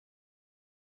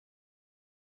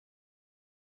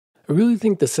I really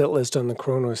think the set list on the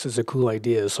Kronos is a cool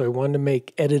idea, so I wanted to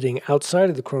make editing outside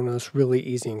of the Kronos really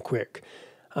easy and quick.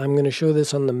 I'm going to show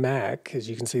this on the Mac. As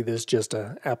you can see, this is just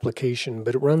an application,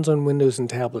 but it runs on Windows and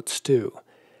tablets too.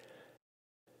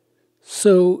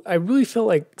 So I really felt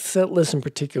like set lists in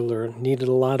particular needed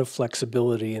a lot of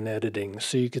flexibility in editing.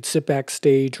 So you could sit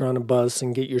backstage or on a bus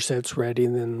and get your sets ready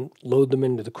and then load them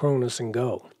into the Kronos and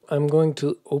go. I'm going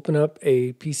to open up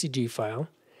a PCG file.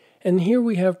 And here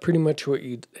we have pretty much what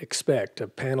you'd expect. A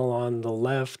panel on the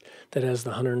left that has the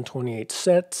 128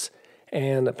 sets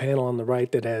and a panel on the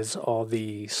right that has all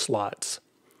the slots.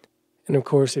 And of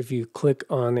course, if you click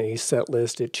on a set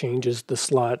list, it changes the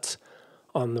slots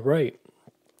on the right.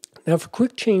 Now for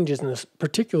quick changes, in this,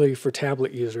 particularly for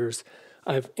tablet users,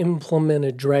 I've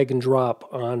implemented drag and drop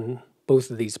on both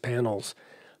of these panels.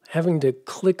 Having to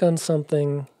click on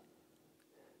something,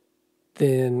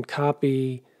 then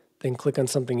copy, then click on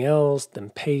something else,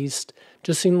 then paste,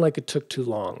 just seemed like it took too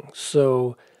long.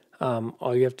 So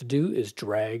all you have to do is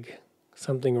drag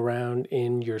something around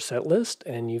in your set list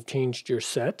and you've changed your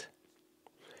set.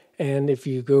 And if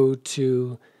you go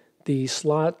to the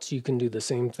slots, you can do the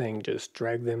same thing, just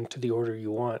drag them to the order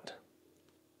you want.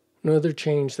 Another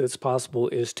change that's possible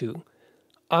is to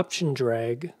option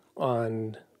drag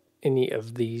on any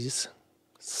of these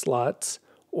slots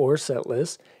or set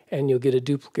lists, and you'll get a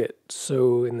duplicate.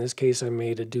 So in this case, I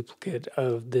made a duplicate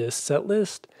of this set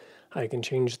list. I can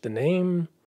change the name,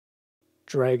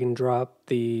 drag and drop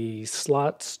the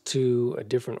slots to a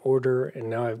different order, and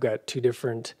now I've got two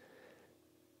different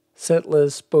set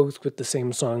lists, both with the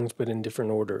same songs but in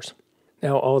different orders.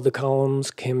 Now all the columns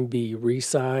can be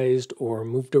resized or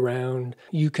moved around.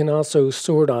 You can also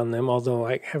sort on them, although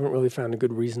I haven't really found a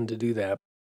good reason to do that.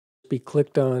 Be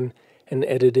clicked on and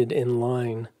edited in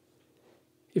line.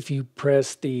 If you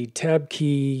press the tab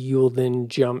key, you will then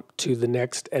jump to the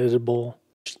next editable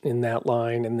in that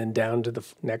line and then down to the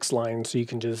next line, so you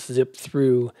can just zip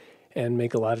through and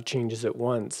make a lot of changes at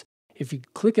once. If you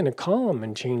click in a column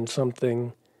and change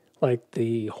something like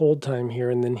the hold time here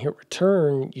and then hit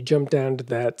return, you jump down to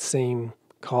that same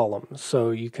column.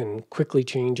 So you can quickly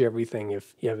change everything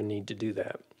if you have a need to do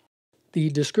that. The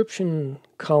description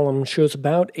column shows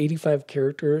about 85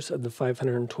 characters of the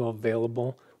 512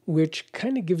 available, which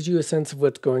kind of gives you a sense of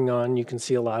what's going on. You can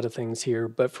see a lot of things here,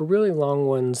 but for really long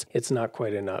ones, it's not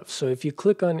quite enough. So if you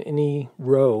click on any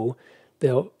row,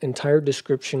 the entire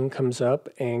description comes up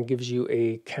and gives you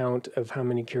a count of how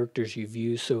many characters you've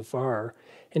used so far.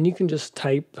 And you can just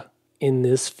type in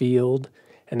this field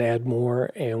and add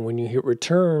more, and when you hit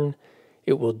return,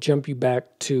 it will jump you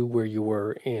back to where you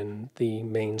were in the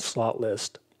main slot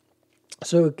list.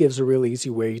 So it gives a really easy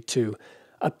way to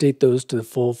update those to the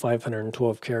full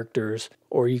 512 characters,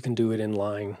 or you can do it in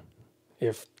line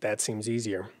if that seems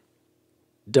easier.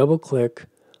 Double click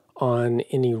on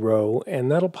any row,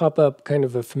 and that'll pop up kind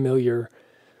of a familiar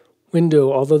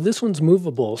window, although this one's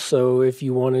movable, so if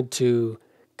you wanted to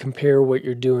compare what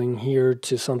you're doing here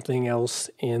to something else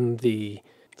in the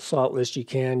slot list, you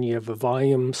can. You have a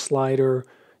volume slider,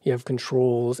 you have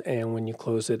controls, and when you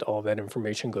close it, all that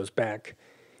information goes back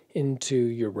into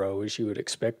your row as you would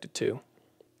expect it to.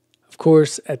 Of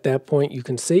course, at that point, you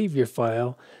can save your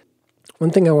file. One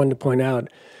thing I wanted to point out,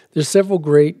 there's several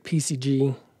great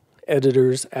PCG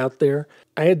editors out there.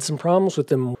 I had some problems with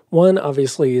them. One,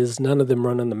 obviously, is none of them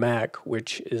run on the Mac,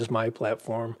 which is my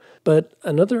platform. But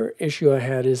another issue I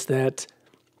had is that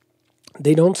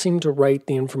they don't seem to write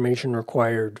the information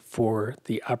required for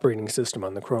the operating system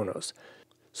on the Kronos.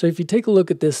 So if you take a look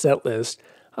at this set list,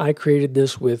 I created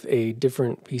this with a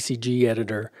different PCG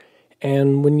editor.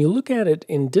 And when you look at it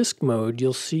in disk mode,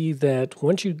 you'll see that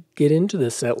once you get into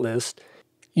the set list,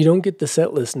 you don't get the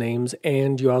set list names,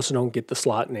 and you also don't get the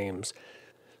slot names.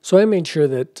 So I made sure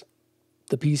that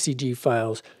the PCG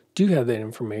files do have that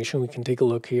information. We can take a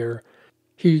look here.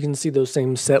 Here you can see those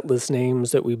same set list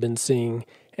names that we've been seeing,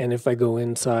 and if I go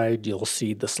inside, you'll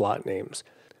see the slot names.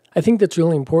 I think that's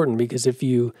really important because if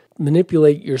you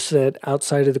manipulate your set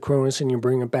outside of the Kronos and you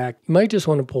bring it back, you might just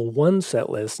want to pull one set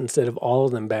list instead of all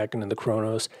of them back into the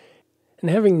Kronos. And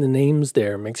having the names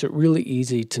there makes it really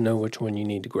easy to know which one you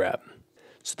need to grab.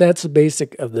 So that's the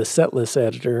basic of the SetList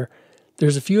Editor.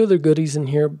 There's a few other goodies in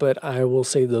here, but I will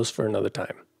save those for another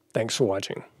time. Thanks for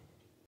watching.